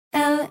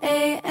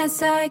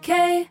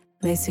LASIK,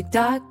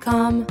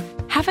 LASIK.com.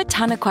 Have a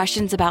ton of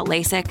questions about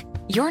LASIK?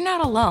 You're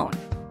not alone.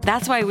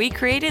 That's why we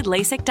created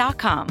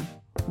LASIK.com.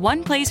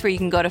 One place where you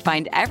can go to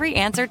find every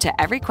answer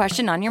to every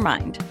question on your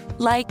mind.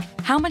 Like,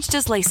 how much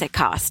does LASIK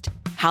cost?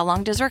 How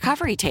long does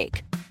recovery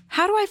take?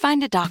 How do I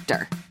find a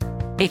doctor?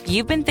 If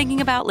you've been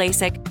thinking about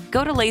LASIK,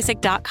 go to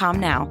LASIK.com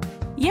now.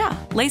 Yeah,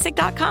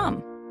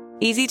 LASIK.com.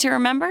 Easy to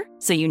remember,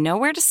 so you know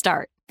where to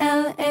start.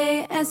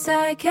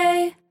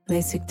 LASIK,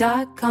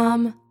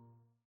 LASIK.com.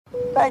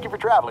 Thank you for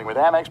traveling with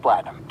Amex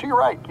Platinum. To your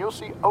right, you'll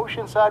see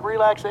oceanside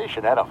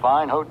relaxation at a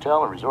fine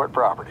hotel and resort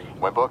property.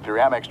 When booked through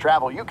Amex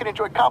Travel, you can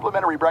enjoy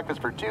complimentary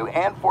breakfast for 2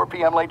 and 4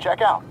 p.m. late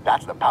checkout.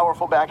 That's the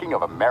powerful backing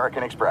of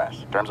American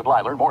Express. Terms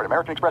apply. Learn more at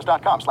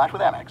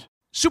americanexpress.com/withAmex.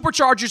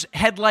 Superchargers,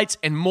 headlights,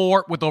 and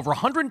more. With over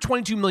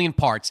 122 million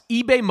parts,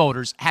 eBay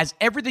Motors has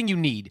everything you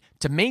need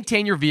to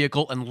maintain your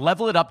vehicle and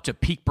level it up to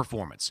peak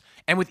performance.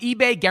 And with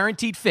eBay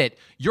Guaranteed Fit,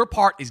 your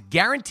part is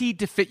guaranteed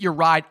to fit your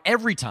ride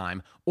every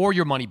time or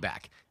your money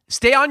back.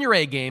 Stay on your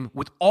A-game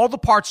with all the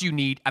parts you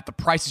need at the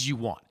prices you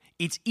want.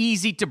 It's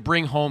easy to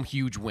bring home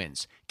huge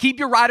wins. Keep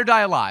your ride or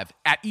die alive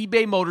at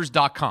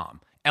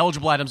ebaymotors.com.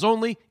 Eligible items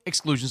only.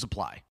 Exclusions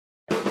apply.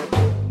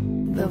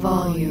 The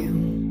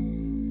volume.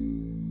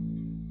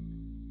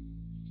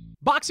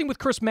 Boxing with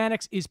Chris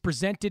Mannix is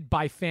presented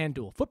by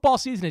FanDuel. Football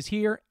season is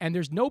here, and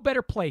there's no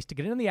better place to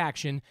get in on the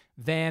action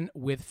than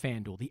with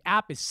FanDuel. The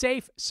app is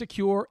safe,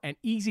 secure, and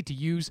easy to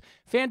use.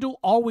 FanDuel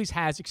always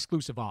has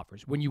exclusive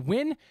offers. When you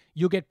win,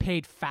 you'll get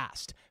paid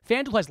fast.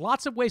 FanDuel has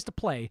lots of ways to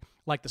play,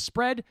 like the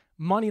spread,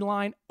 money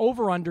line,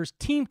 over-unders,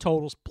 team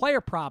totals,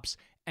 player props,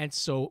 and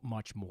so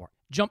much more.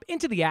 Jump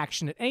into the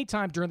action at any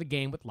time during the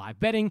game with live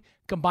betting,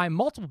 combine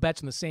multiple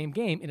bets in the same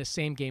game in a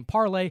same-game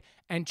parlay,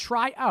 and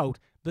try out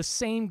the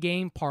Same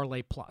Game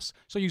Parlay Plus.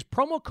 So use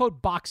promo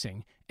code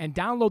BOXING and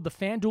download the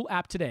FanDuel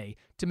app today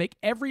to make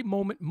every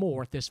moment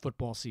more this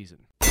football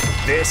season.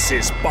 This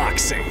is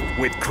Boxing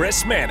with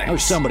Chris Mannix. Oh,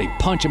 somebody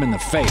punch him in the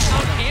face.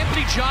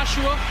 Anthony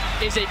Joshua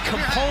is a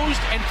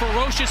composed and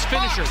ferocious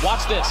finisher.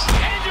 Watch this.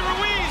 Andy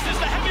Ruiz is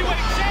the heavyweight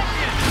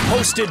champion.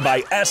 Hosted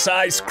by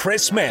SI's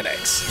Chris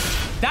Mannix.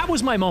 That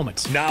was my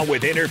moment. Now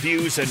with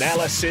interviews,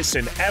 analysis,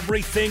 and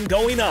everything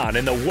going on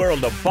in the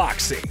world of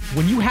boxing.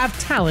 When you have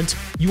talent,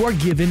 you are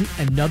given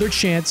another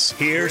chance.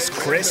 Here's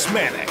Chris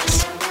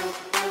Mannix.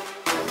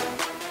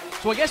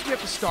 So I guess we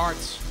have to start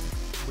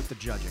with the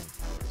judging.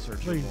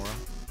 Sergio Mora,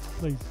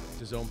 Please.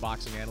 DAZN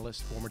boxing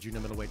analyst, former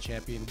junior middleweight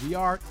champion. We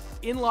are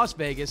in Las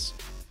Vegas.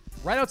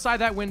 Right outside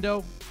that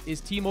window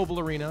is T-Mobile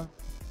Arena.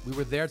 We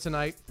were there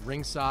tonight,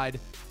 ringside,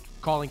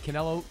 calling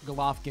Canelo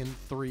Golovkin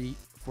 3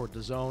 for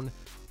DAZN.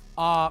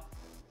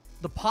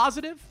 The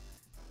positive,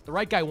 the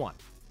right guy won.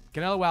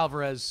 Canelo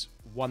Alvarez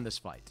won this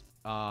fight.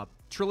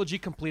 Trilogy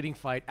completing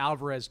fight.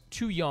 Alvarez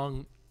too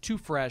young, too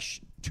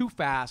fresh, too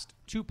fast,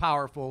 too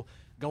powerful.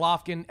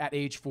 Golovkin at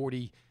age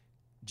 40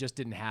 just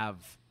didn't have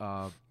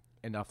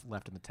enough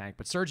left in the tank.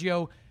 But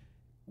Sergio,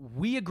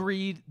 we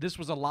agreed this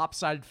was a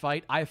lopsided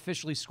fight. I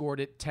officially scored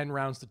it 10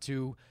 rounds to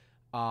 2.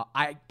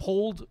 I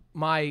polled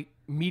my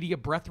media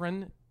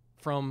brethren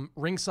from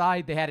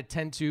ringside. They had it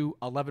 10-2,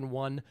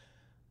 11-1.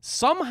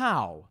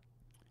 Somehow,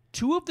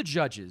 2 of the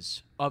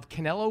judges of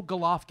Canelo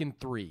Golovkin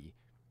 3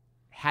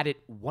 had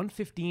it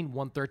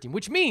 115-113,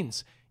 which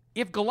means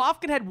if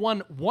Golovkin had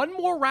won one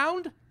more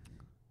round,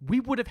 we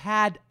would have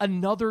had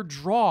another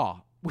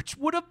draw, which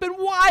would have been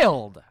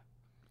wild.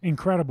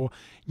 Incredible.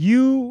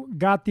 You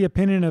got the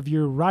opinion of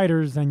your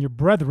writers and your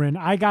brethren.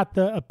 I got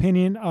the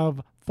opinion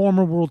of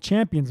former world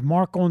champions,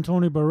 Marco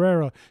Antonio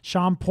Barrera,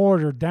 Sean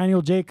Porter,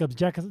 Daniel Jacobs,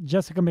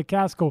 Jessica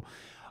McCaskill,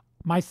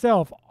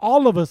 myself.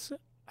 All of us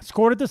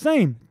scored it the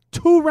same.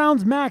 2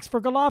 rounds max for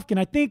Golovkin.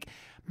 I think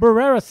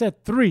Barrera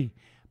said 3.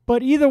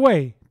 But either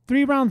way,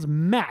 3 rounds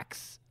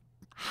max.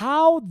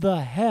 How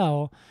the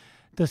hell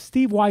does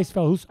Steve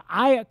Weisfeld, who's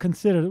I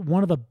consider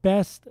one of the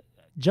best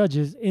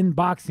judges in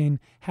boxing,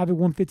 have it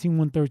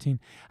 115-113?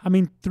 I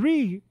mean,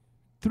 three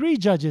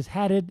judges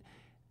had it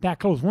that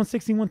close.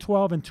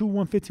 116-112 and 2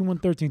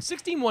 115-113.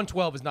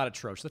 16-112 is not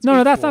atrocious.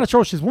 That's not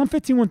atrocious.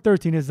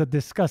 115-113 is a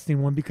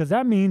disgusting one because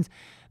that means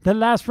the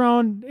last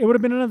round, it would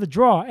have been another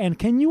draw. And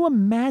can you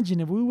imagine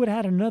if we would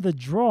have had another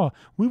draw,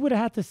 we would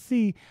have had to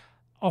see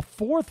a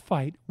 4th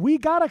fight. We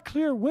got a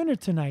clear winner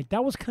tonight.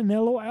 That was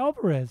Canelo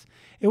Alvarez.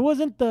 It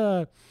wasn't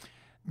the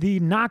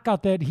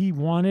knockout that he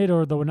wanted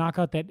or the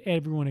knockout that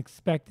everyone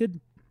expected,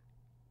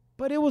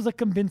 but it was a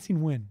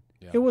convincing win.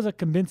 Yeah. It was a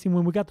convincing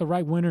win. We got the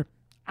right winner.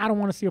 I don't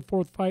want to see a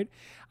 4th fight.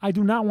 I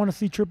do not want to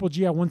see Triple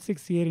G at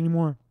 168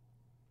 anymore.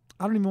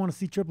 I don't even want to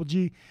see Triple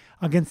G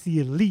against the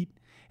elite.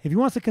 If he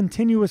wants to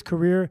continue his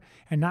career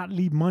and not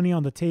leave money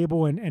on the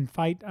table and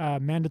fight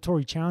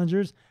mandatory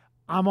challengers,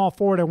 I'm all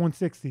for it at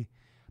 160.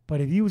 But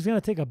if he was going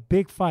to take a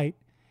big fight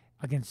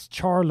against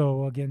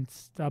Charlo,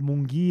 against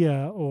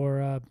Munguia,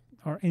 or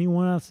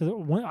anyone else,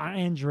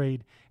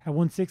 Andrade at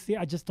 160,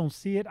 I just don't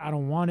see it. I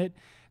don't want it.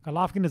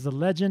 Golovkin is a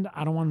legend.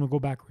 I don't want him to go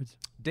backwards.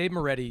 Dave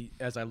Moretti,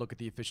 as I look at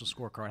the official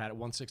scorecard, had it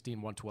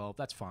 116-112.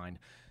 That's fine.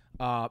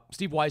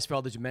 Steve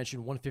Weisfeld, as you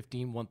mentioned,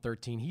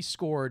 115-113. He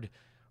scored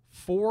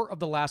 4 of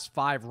the last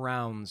 5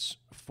 rounds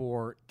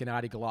for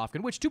Gennady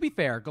Golovkin, which, to be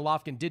fair,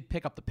 Golovkin did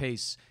pick up the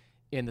pace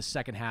in the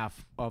second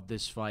half of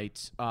this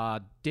fight.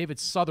 David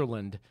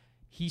Sutherland,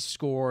 he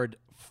scored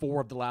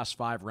 4 of the last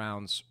 5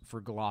 rounds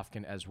for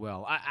Golovkin as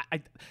well.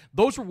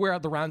 Those were where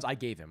the rounds I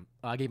gave him.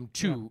 I gave him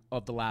 2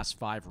 of the last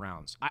 5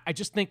 rounds. I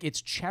just think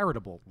it's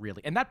charitable,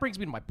 really. And that brings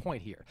me to my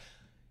point here.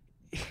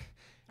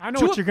 I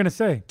know what you're going to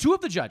say. 2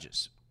 of the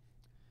judges,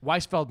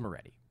 Weisfeld,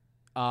 Moretti,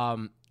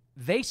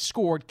 they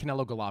scored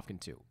Canelo Golovkin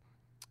too.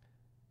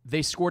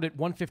 They scored it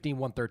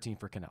 115-113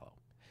 for Canelo.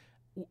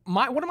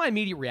 One of my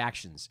immediate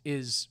reactions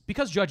is,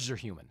 because judges are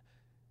human,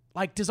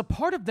 like, does a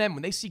part of them,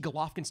 when they see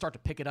Golovkin start to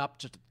pick it up,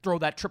 just to throw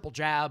that triple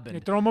jab, and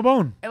they throw him a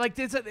bone, and they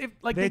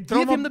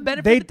give him the benefit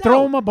of the doubt. They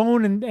throw him a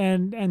bone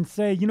and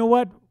say, you know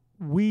what,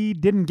 we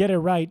didn't get it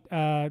right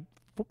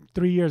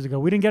 3 years ago.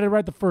 We didn't get it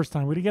right the first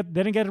time. They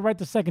didn't get it right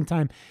the second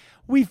time.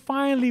 We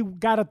finally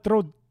got to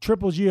throw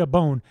Triple G a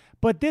bone,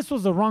 but this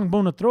was the wrong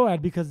bone to throw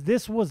at, because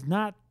this was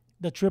not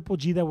the Triple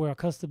G that we're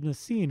accustomed to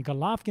seeing.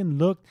 Golovkin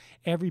looked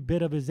every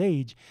bit of his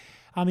age.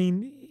 I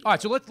mean, all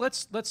right. So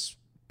let's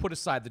put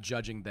aside the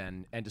judging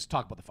then and just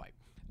talk about the fight.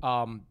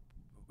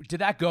 Did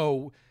that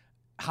go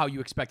how you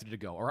expected it to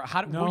go, or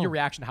what was your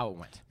reaction to how it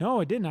went? No,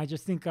 it didn't. I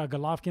just think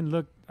Golovkin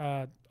looked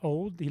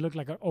old. He looked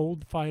like an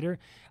old fighter.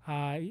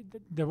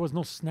 There was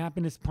no snap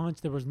in his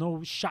punch. There was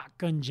no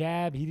shotgun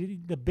jab.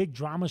 The big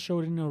drama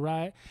show didn't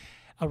arrive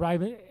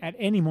at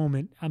any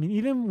moment. I mean,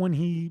 even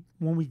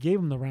when we gave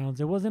him the rounds,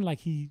 it wasn't like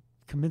he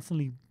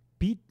convincingly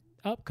beat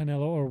up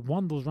Canelo or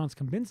won those rounds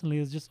convincingly.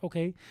 It was just,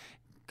 okay,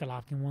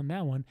 Golovkin won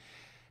that one.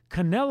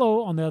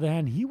 Canelo, on the other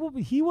hand, he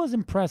was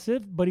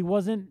impressive, but he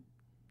wasn't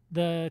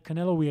the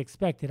Canelo we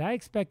expected. I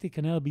expected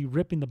Canelo to be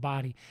ripping the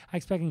body. I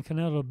expected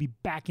Canelo to be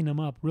backing him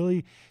up,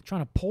 really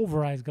trying to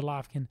pulverize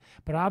Golovkin.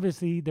 But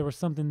obviously, there was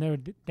something there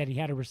that he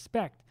had to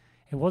respect.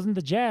 It wasn't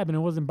the jab and it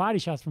wasn't body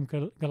shots from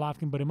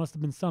Golovkin, but it must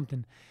have been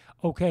something.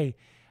 Okay,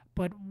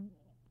 but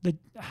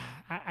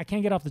I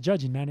can't get off the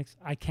judging, Mannix.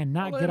 I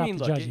cannot get off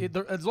the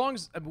judging. As long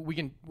as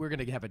we're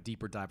going to have a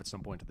deeper dive at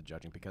some point to the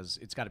judging, because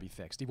it's got to be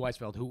fixed. Steve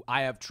Weisfeld, who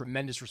I have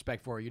tremendous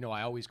respect for,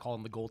 I always call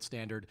him the gold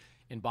standard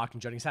in boxing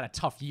judging. He's had a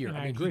tough year.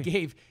 I agree.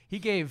 He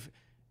gave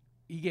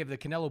the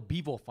Canelo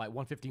Bivol fight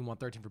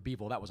 115-113 for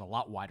Bivol. That was a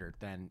lot wider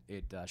than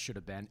it should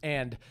have been.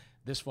 And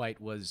this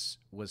fight was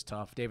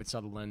tough. David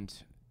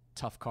Sutherland,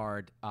 tough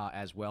card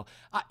as well.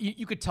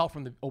 You could tell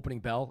from the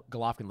opening bell,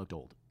 Golovkin looked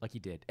old, like he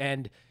did.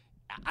 And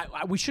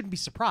we shouldn't be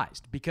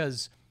surprised,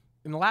 because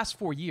in the last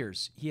 4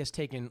 years, he has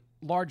taken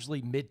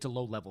largely mid to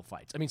low level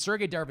fights. I mean,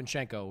 Sergey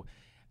Derevyanchenko,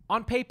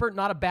 on paper,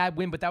 not a bad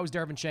win, but that was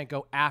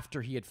Derevyanchenko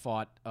after he had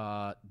fought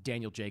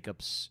Daniel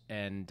Jacobs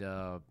and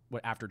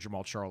after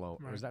Jamal Charlo.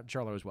 Right. Or was that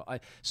Charlo as well?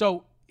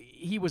 So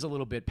he was a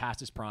little bit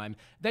past his prime.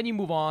 Then you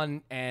move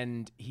on,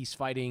 and he's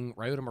fighting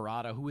Ryota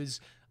Murata, who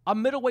is a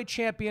middleweight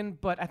champion,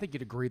 but I think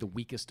you'd agree the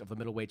weakest of the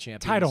middleweight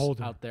champions title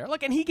holder out there.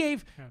 And he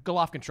gave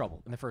Golovkin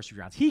trouble in the first few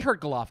rounds. He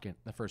hurt Golovkin in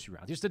the first few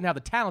rounds. He just didn't have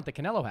the talent that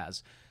Canelo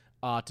has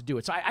to do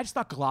it. So I just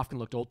thought Golovkin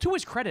looked old. To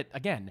his credit,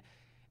 again,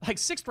 like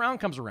 6th round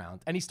comes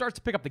around, and he starts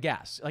to pick up the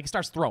gas. Like, he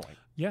starts throwing.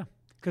 Yeah,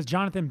 because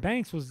Jonathan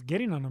Banks was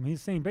getting on him.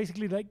 He's saying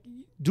basically, like,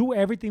 do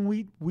everything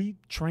we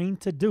trained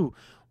to do.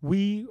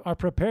 We are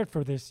prepared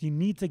for this. You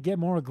need to get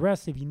more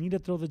aggressive. You need to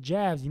throw the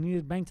jabs. You need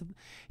to bang.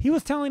 He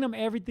was telling him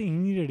everything he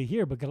needed to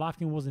hear, but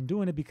Golovkin wasn't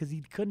doing it because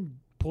he couldn't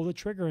pull the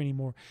trigger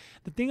anymore.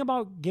 The thing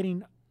about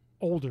getting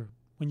older,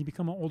 when you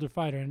become an older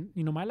fighter, and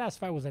my last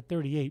fight was at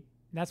 38.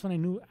 That's when I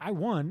knew I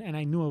won, and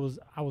I knew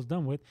I was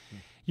done with.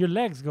 Your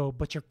legs go,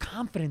 but your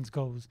confidence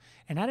goes.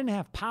 And I didn't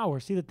have power.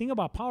 See, the thing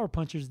about power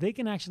punchers, they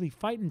can actually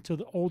fight until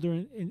the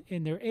older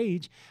in their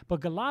age.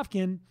 But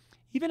Golovkin,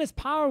 even his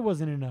power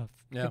wasn't enough.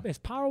 Yeah. His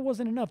power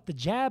wasn't enough. The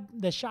jab,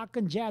 the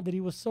shotgun jab that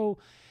he was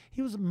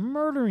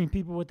murdering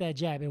people with that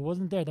jab. It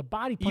wasn't there. The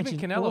body punching,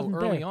 even Canelo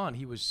early there. on,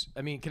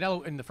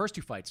 Canelo in the first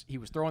 2 fights, he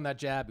was throwing that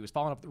jab. He was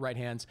following up with the right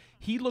hands.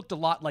 He looked a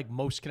lot like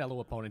most Canelo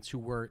opponents who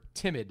were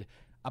timid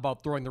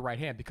about throwing the right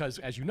hand, because,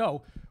 as you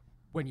know,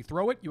 when you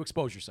throw it, you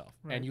expose yourself,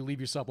 right, and you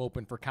leave yourself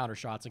open for counter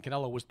shots. And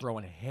Canelo was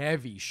throwing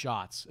heavy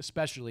shots,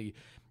 especially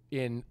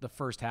in the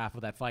first half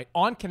of that fight.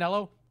 On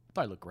Canelo, I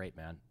thought he looked great,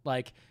 man.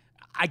 Like,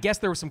 I guess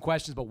there were some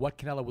questions about what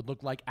Canelo would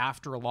look like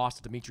after a loss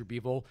to Dimitri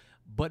Bivol,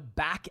 but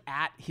back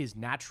at his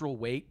natural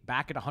weight,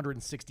 back at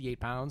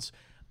 168 pounds,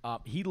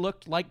 he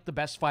looked like the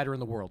best fighter in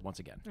the world once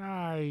again.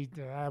 I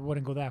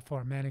wouldn't go that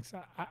far, Mannix.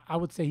 I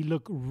would say he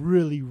looked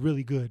really,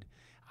 really good.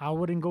 I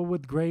wouldn't go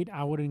with great.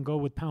 I wouldn't go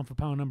with pound for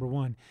pound number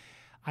 1.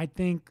 I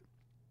think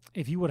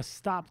if he would have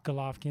stopped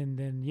Golovkin,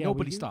 then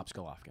nobody stops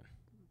Golovkin.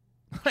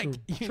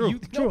 True.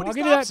 I'll give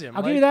you that.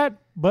 I'll give you that.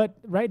 But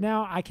right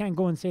now, I can't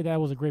go and say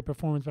that was a great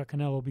performance by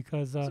Canelo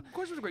because of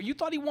course it was great. You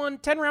thought he won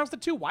 10 rounds to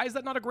 2. Why is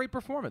that not a great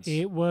performance?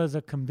 It was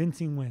a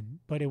convincing win,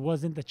 but it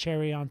wasn't the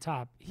cherry on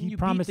top. He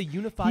promised beat the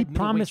unified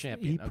middleweight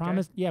champion. He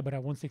promised, but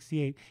at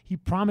 168, he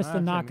promised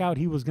the knockout.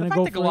 He was going to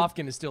go for it. The fact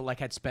that Golovkin is still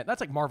had spent, that's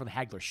like Marvin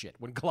Hagler shit.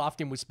 When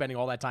Golovkin was spending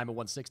all that time at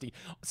 160,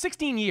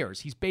 16 years,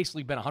 he's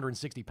basically been a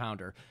 160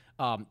 pounder.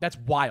 That's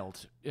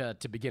wild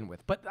to begin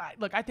with. But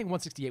look, I think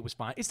 168 was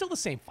fine. It's still the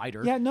same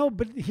fighter. Yeah, no,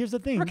 but here's the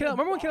thing.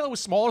 Remember when Canelo was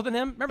smaller than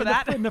him? Remember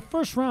that? In the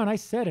first round, I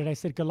said it. I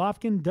said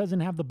Golovkin doesn't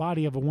have the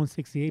body of a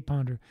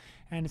 168-pounder.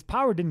 And his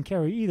power didn't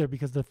carry either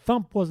because the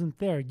thump wasn't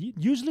there.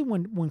 Usually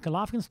when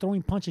Golovkin's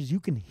throwing punches, you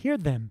can hear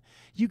them.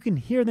 You can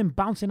hear them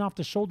bouncing off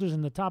the shoulders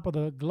and the top of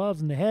the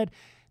gloves and the head.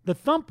 The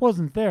thump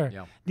wasn't there.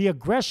 Yeah. The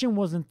aggression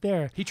wasn't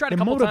there. He tried a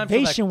couple times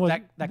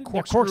that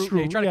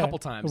corkscrew. He tried a couple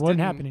times. It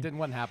wasn't happening.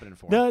 Didn't happen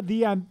for him.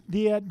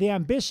 The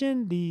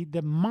ambition,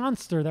 the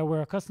monster that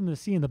we're accustomed to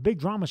seeing, the big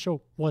drama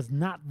show was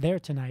not there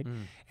tonight.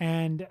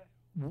 And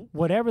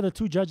whatever the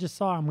two judges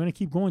saw, I'm going to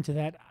keep going to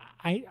that.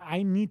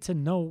 I need to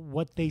know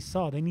what they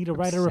saw. They need to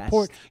write a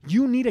report.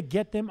 You need to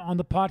get them on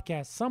the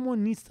podcast.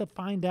 Someone needs to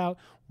find out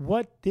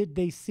what did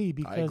they see,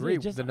 because I agree.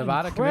 It's just the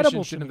Nevada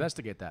Commission should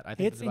investigate that. I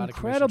think it's the Nevada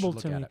incredible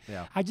Commission should look to me. at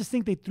it. Yeah. I just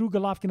think they threw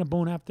Golovkin a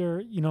bone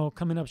after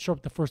coming up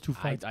short the first two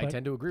fights. I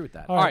tend to agree with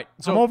that. All right,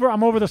 so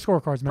I'm over the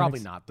scorecards, man. Probably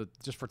not.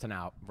 Just for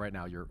tonight, right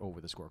now, you're over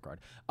the scorecard.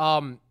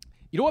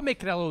 You know what made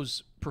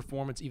Canelo's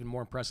performance even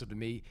more impressive to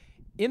me?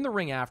 In the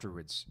ring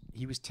afterwards,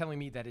 he was telling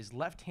me that his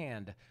left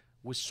hand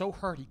was so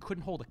hurt he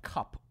couldn't hold a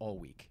cup all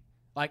week.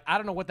 Like, I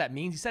don't know what that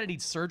means. He said it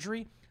needs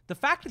surgery. The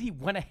fact that he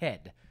went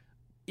ahead,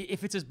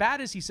 if it's as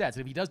bad as he says,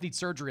 and if he does need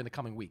surgery in the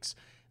coming weeks,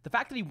 the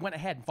fact that he went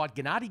ahead and fought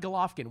Gennady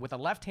Golovkin with a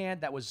left hand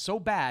that was so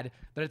bad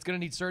that it's going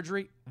to need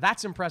surgery,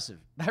 that's impressive.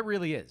 That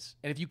really is.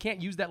 And if you can't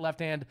use that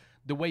left hand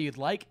the way you'd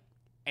like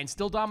and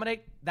still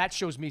dominate, that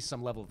shows me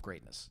some level of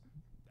greatness.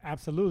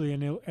 Absolutely,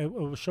 and it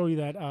will show you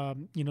that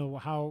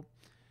how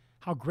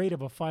great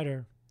of a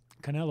fighter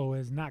Canelo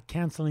is, not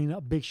canceling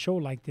a big show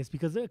like this.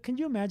 Because can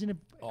you imagine if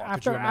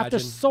after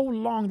so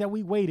long that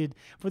we waited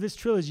for this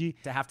trilogy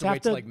to have to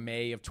wait till like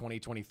May of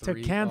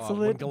 2023 to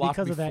cancel it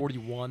because of that?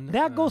 41.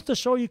 That goes to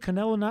show you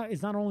Canelo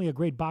is not only a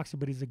great boxer,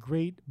 but he's a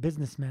great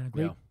businessman, a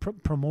great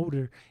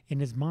promoter in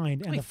his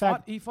mind. And he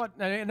fought.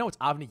 I know it's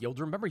Avni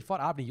Yildirim. Remember, he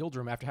fought Avni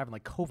Yildirim after having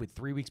like COVID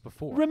 3 weeks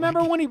before.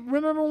 Remember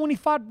when he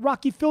fought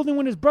Rocky Fielding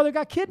when his brother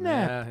got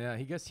kidnapped? Yeah.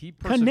 He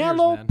perseveres,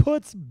 Canelo man.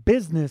 puts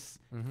business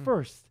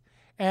first,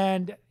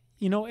 and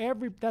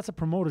that's a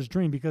promoter's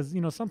dream, because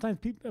sometimes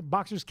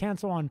boxers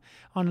cancel on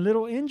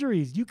little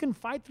injuries. You can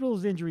fight through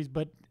those injuries,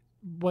 but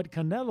what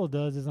Canelo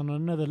does is on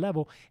another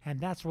level, and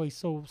that's why he's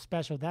so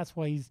special. That's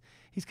why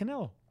he's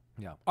Canelo.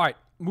 Yeah. All right.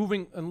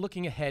 Moving and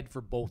looking ahead for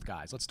both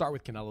guys. Let's start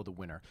with Canelo, the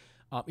winner.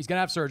 He's going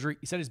to have surgery.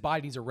 He said his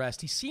body needs a rest.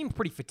 He seemed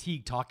pretty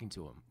fatigued talking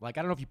to him. Like,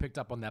 I don't know if you picked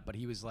up on that, but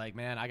he was like,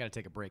 man, I got to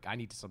take a break. I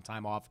need some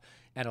time off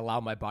and allow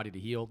my body to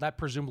heal. That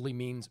presumably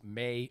means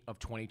May of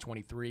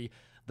 2023.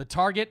 The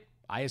target,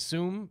 I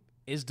assume,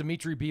 is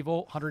Dimitri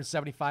Bivol,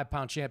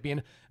 175-pound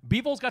champion.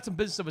 Bivol's got some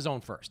business of his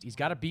own first. He's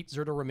got to beat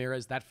Zurdo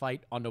Ramirez, that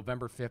fight on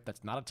November 5th.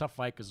 That's not a tough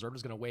fight because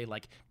Zurdo's going to weigh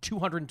like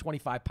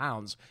 225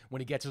 pounds when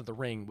he gets into the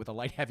ring with a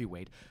light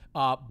heavyweight.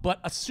 But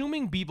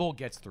assuming Bivol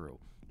gets through,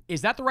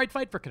 is that the right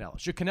fight for Canelo?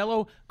 Should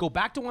Canelo go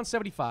back to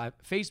 175,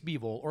 face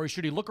Bivol, or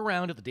should he look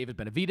around at the David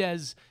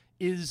Benavidez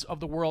of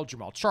the world,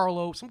 Jamal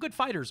Charlo, some good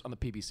fighters on the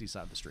PBC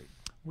side of the street?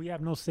 We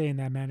have no say in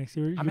that, Mannix.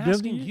 I'm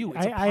asking you.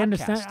 It's a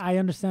podcast. I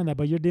understand that,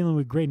 but you're dealing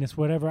with greatness.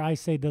 Whatever I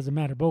say doesn't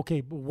matter. But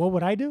okay, what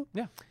would I do?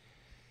 Yeah.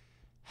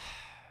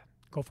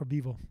 Go for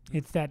Bivol.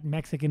 It's that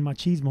Mexican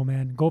machismo,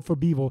 man. Go for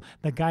Bivol,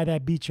 the guy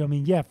that beat you. I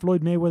mean, yeah,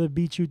 Floyd Mayweather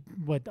beat you,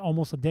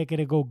 almost a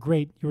decade ago.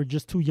 Great. You were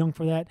just too young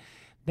for that.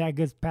 That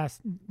gets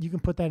past. You can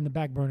put that in the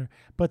back burner.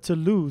 But to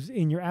lose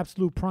in your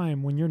absolute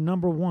prime, when you're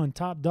number one,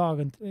 top dog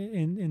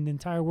in the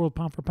entire world,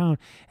 pound for pound,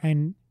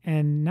 and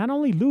not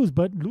only lose,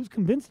 but lose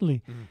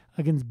convincingly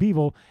against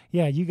Bivol,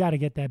 yeah, you got to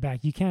get that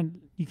back. You can't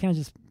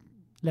just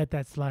let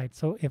that slide.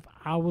 So if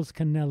I was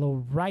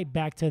Canelo, right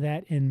back to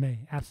that in May.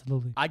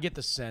 Absolutely. I get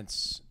the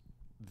sense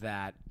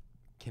that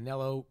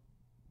Canelo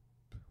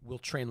will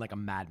train like a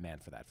madman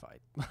for that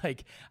fight.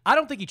 Like, I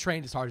don't think he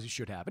trained as hard as he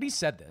should have. And he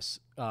said this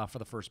for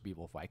the first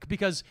Bivol fight.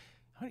 Because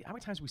how many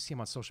times do we see him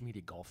on social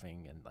media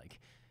golfing and, like,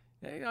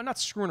 not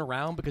screwing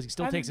around because he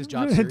still takes his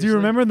job seriously? Do you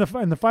remember in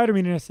the fighter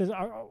meeting, it says,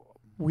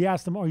 we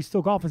asked him, are you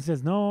still golfing? He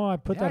says, no, I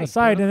put that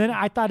aside. And then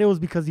I thought it was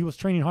because he was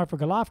training hard for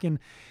Golovkin.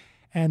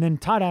 And then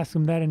Todd asked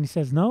him that, and he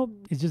says, no,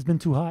 it's just been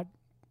too hot.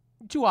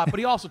 Too hot. But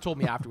he also told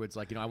me afterwards,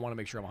 like, I want to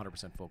make sure I'm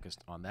 100%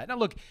 focused on that. Now,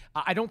 look,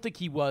 I don't think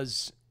he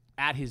was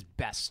at his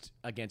best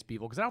against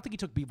Bivol, because I don't think he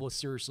took Bivol as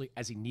seriously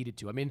as he needed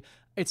to. I mean,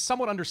 it's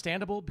somewhat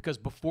understandable because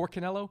before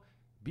Canelo,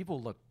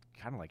 Bivol looked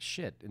kind of like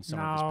shit in some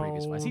of his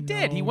previous fights. He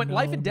did. He went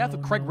life and death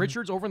with Craig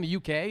Richards over in the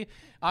UK.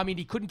 I mean,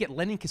 he couldn't get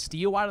Lenin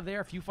Castillo out of there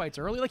a few fights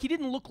early. Like, he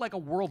didn't look like a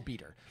world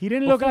beater. He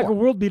didn't look like a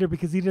world beater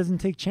because he doesn't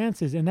take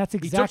chances, and that's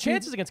exactly. He took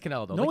chances against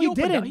Canelo, though. No, like, he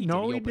didn't.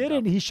 No, he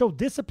didn't. He showed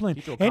discipline.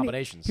 He threw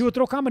combinations. He would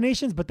throw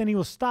combinations, but then he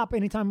would stop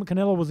anytime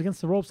Canelo was against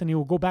the ropes, and he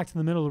would go back to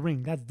the middle of the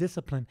ring. That's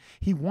discipline.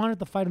 He wanted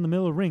to fight in the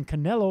middle of the ring.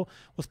 Canelo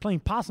was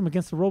playing possum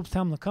against the ropes,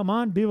 telling him to come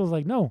on. Bivol was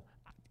like, no.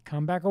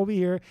 Come back over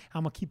here.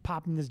 I'm gonna keep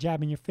popping this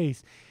jab in your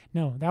face.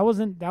 No, that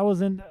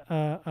wasn't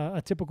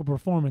a typical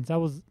performance. That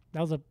was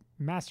a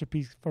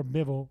masterpiece for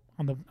Bivol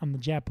on the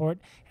jab part,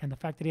 and the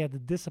fact that he had the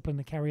discipline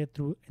to carry it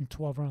through in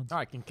 12 rounds. All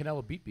right, can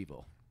Canelo beat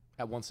Bivol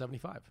at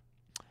 175?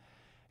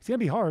 It's going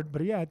to be hard,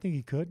 but yeah, I think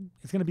he could.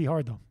 It's going to be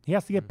hard, though. He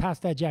has to get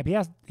past that jab. He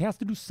has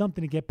to do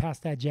something to get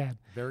past that jab.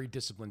 Very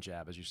disciplined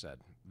jab, as you said.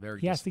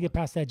 He has to get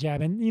past that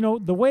jab. And,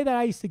 the way that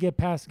I used to get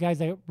past guys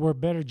that were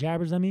better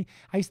jabbers than me,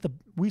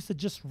 we used to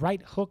just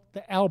right hook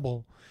the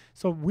elbow.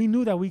 So we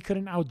knew that we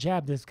couldn't out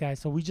jab this guy.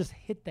 So we just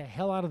hit the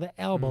hell out of the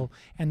elbow,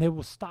 and they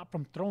will stop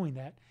from throwing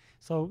that.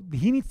 So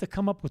he needs to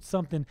come up with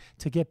something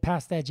to get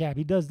past that jab.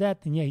 He does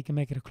that, then, yeah, he can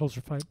make it a closer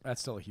fight. That's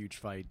still a huge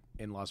fight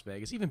in Las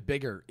Vegas. Even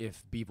bigger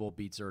if Bivol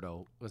beats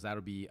Zurdo, because that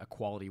would be a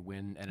quality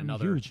win and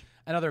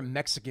another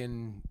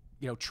Mexican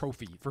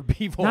trophy for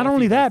Bivol. Not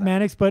only that,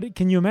 Mannix, but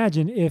can you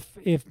imagine if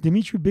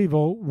Dimitri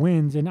Bivol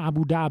wins in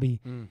Abu Dhabi,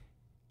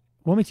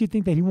 what makes you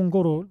think that he won't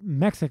go to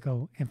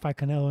Mexico and fight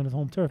Canelo on his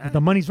home turf? If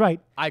the money's right.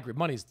 I agree.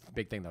 Money's the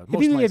big thing, though.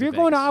 If you're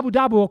going to Abu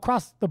Dhabi or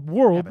across the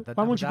world,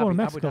 why won't you go to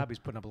Mexico? Abu Dhabi's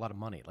putting up a lot of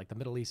money. Like the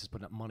Middle East is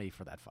putting up money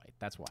for that fight.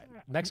 That's why.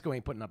 Mexico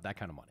ain't putting up that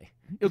kind of money.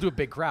 It'll do a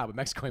big crowd, but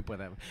Mexico ain't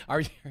putting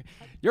that.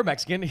 You're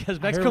Mexican. Is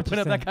Mexico putting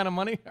up that kind of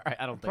money? All right,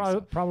 I don't think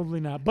so.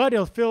 Probably not. But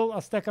it'll fill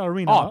Azteca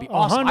Arena. Oh, it'd be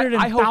awesome.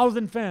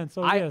 100,000 fans.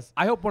 So yes.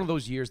 I hope one of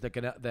those years that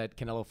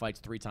Canelo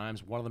fights 3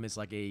 times, one of them is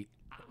like a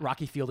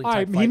Rocky Fielding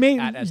type fight.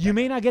 You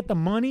may not get the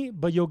money,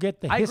 but you'll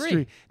get the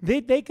history.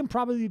 They can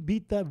probably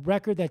beat the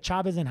record that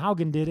Chavez and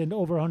Haugen did in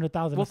over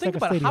 100,000. Well, think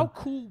about it. How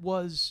cool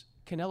was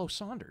Canelo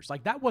Saunders?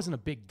 Like, that wasn't a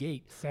big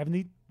gate.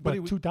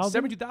 72,000?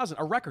 72,000,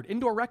 a record,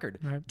 indoor record.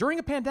 Right. During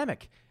a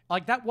pandemic.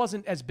 Like, that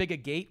wasn't as big a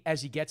gate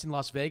as he gets in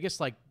Las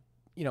Vegas. Like,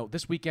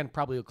 this weekend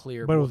probably will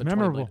clear. But it was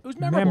memorable. It was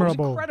memorable. It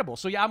was incredible.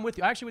 So, yeah, I'm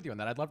actually with you on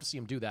that. I'd love to see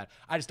him do that.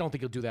 I just don't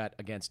think he'll do that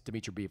against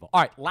Dimitri Bivol.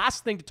 All right,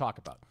 last thing to talk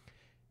about.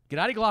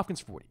 Gennady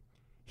Golovkin's 40.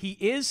 He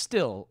is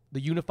still the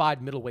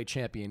unified middleweight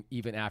champion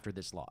even after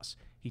this loss.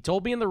 He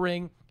told me in the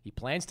ring he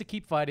plans to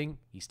keep fighting.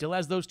 He still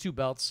has those 2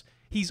 belts.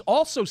 He's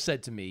also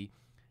said to me,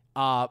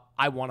 I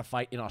want to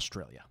fight in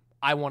Australia.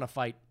 I want to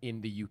fight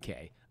in the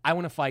UK. I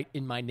want to fight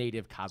in my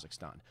native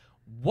Kazakhstan.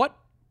 What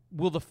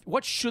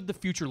should the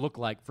future look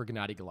like for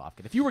Gennady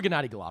Golovkin? If you were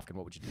Gennady Golovkin,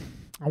 what would you do?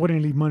 I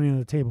wouldn't leave money on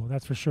the table,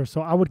 that's for sure.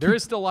 So I would. There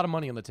is still a lot of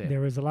money on the table.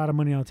 There is a lot of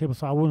money on the table,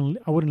 so I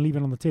wouldn't leave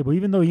it on the table.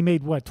 Even though he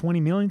made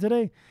 $20 million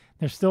today,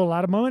 there's still a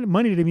lot of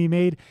money to be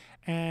made,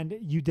 and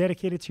you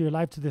dedicated to your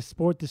life to this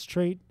sport, this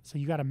trait. So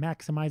you got to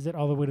maximize it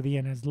all the way to the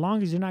end. As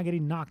long as you're not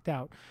getting knocked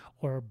out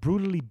or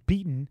brutally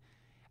beaten,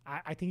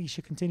 I think he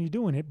should continue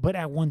doing it, but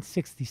at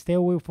 160. Stay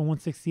away from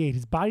 168.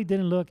 His body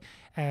didn't look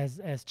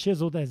as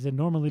chiseled as it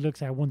normally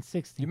looks at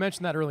 160. You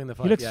mentioned that early in the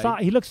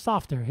fight. He looks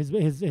softer.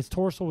 His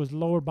torso, his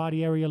lower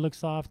body area looks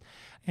soft,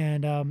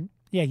 and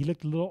he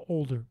looked a little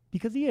older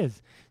because he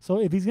is. So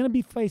if he's going to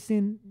be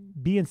facing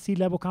BNC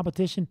level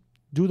competition,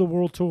 do the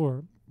world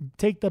tour.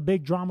 Take the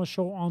big drama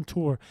show on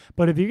tour.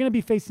 But if you're going to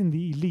be facing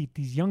the elite,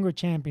 these younger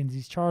champions,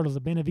 these Charlos,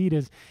 the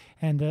Benavides,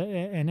 and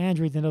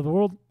Andres of the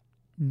world,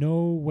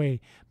 no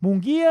way.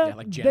 Munguia,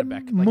 like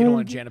Janibek. You don't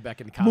want Janibek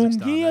in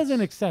Kazakhstan. Munguia is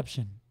an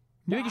exception.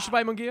 You think you should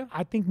fight Munguia?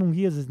 I think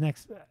Munguia is his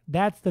next.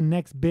 That's the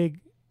next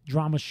big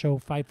drama show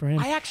fight for him.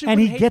 I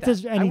actually he gets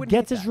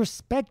his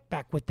respect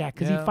back with that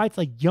because he fights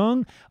like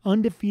young,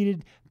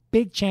 undefeated,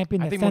 big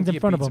champion that stands in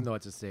front of him. Though,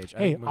 at this stage.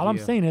 Hey, all I'm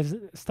saying is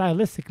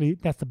stylistically,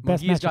 that's the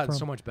best matchup for him. Munguia's gotten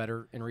so much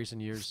better in recent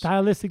years.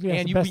 Stylistically,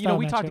 that's the best style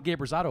we matchup. talked to Gabe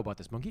Rosado about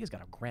this. Munguia's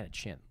got a granite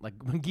chin. Like,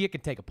 Munguia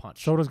can take a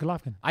punch. So does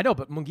Golovkin. I know,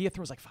 but Munguia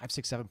throws like 5,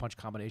 6, 7 punch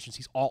combinations.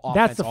 He's all offense.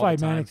 That's the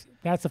fight, man.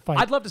 That's the fight.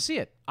 I'd love to see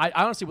it. I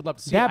honestly would love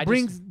to see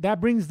it. That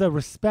brings the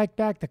respect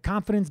back, the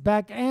confidence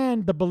back,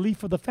 and the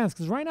belief of the fans.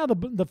 Because right now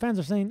the fans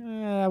are saying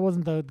that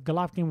wasn't the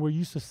Golovkin we're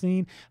used to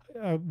seeing.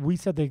 We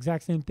said the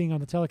exact same thing on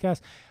the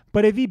telecast.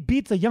 But if he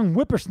beats a young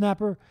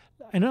whippersnapper,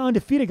 an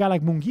undefeated guy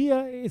like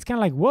Munguia, it's kind of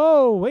like,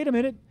 whoa, wait a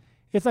minute.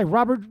 It's like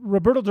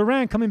Roberto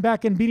Duran coming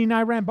back and beating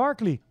Iran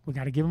Barkley. We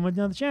got to give him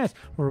another chance.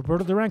 Or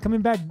Roberto Duran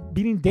coming back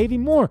beating Davey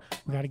Moore.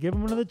 We got to give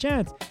him another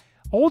chance.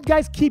 Old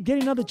guys keep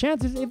getting other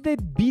chances if they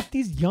beat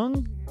these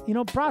young,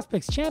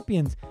 prospects,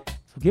 champions.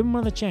 So give him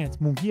another chance.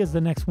 Munguia is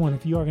the next one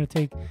if you are going to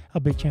take a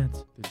big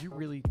chance. Did you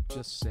really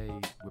just say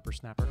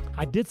whippersnapper?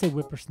 I did say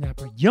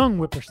whippersnapper. Young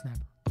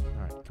whippersnapper. All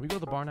right. Can we go to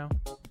the bar now?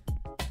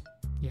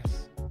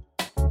 Yes.